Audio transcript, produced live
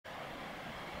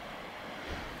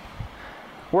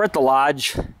we're at the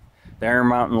lodge, the Iron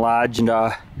Mountain Lodge, and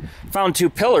found 2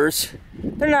 pillars.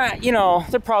 They're not, you know,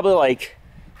 they're probably like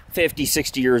 50,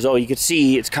 60 years old. You can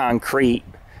see it's concrete,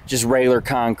 just regular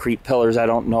concrete pillars. I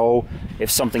don't know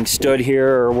if something stood here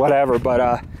or whatever,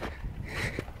 but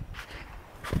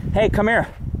hey, come here.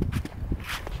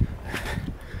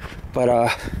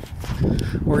 But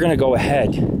we're gonna go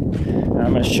ahead and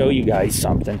I'm gonna show you guys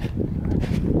something.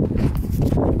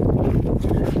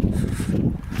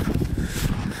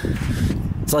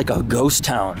 It's like a ghost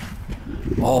town.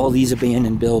 All these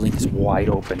abandoned buildings wide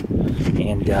open,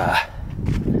 and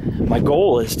my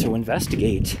goal is to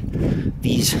investigate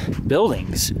these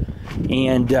buildings.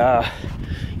 And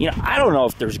you know, I don't know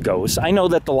if there's ghosts. I know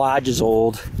that the lodge is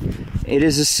old. It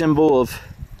is a symbol of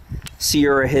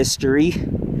Sierra history.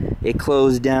 It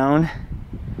closed down,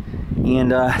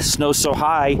 and snow's so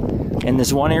high in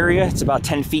this one area, it's about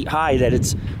 10 feet high, that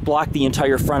it's blocked the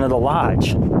entire front of the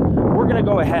lodge. We're gonna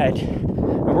go ahead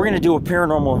and we're gonna do a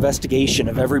paranormal investigation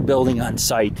of every building on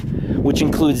site, which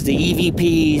includes the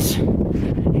EVPs,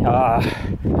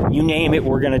 you name it,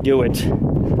 we're gonna do it.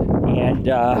 And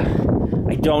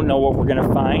I don't know what we're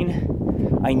gonna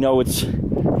find. I know it's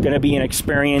gonna be an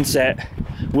experience that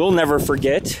we'll never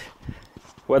forget,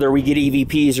 whether we get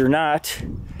EVPs or not.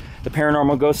 The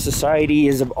Paranormal Ghost Society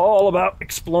is all about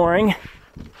exploring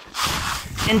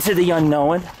into the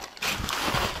unknown.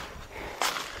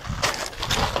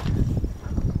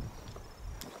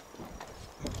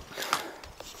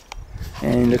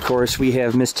 And of course we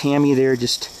have Miss Tammy there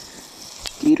just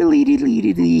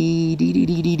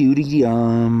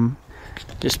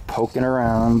just poking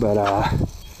around, but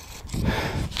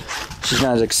she's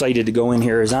not as excited to go in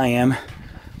here as I am.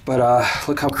 But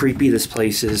look how creepy this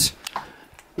place is.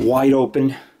 Wide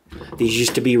open. These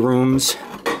used to be rooms,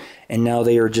 and now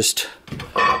they are just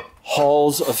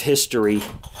halls of history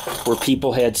where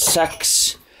people had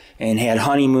sex and had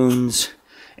honeymoons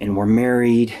and were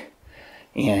married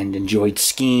and enjoyed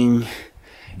skiing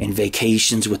and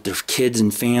vacations with their kids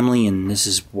and family, and this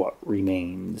is what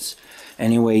remains.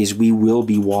 Anyways, we will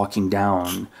be walking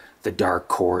down the dark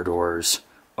corridors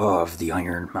of the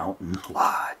Iron Mountain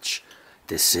Lodge.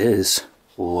 This is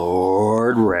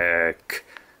Lord Rick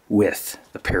with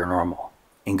the Paranormal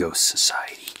and Ghost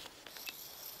Society.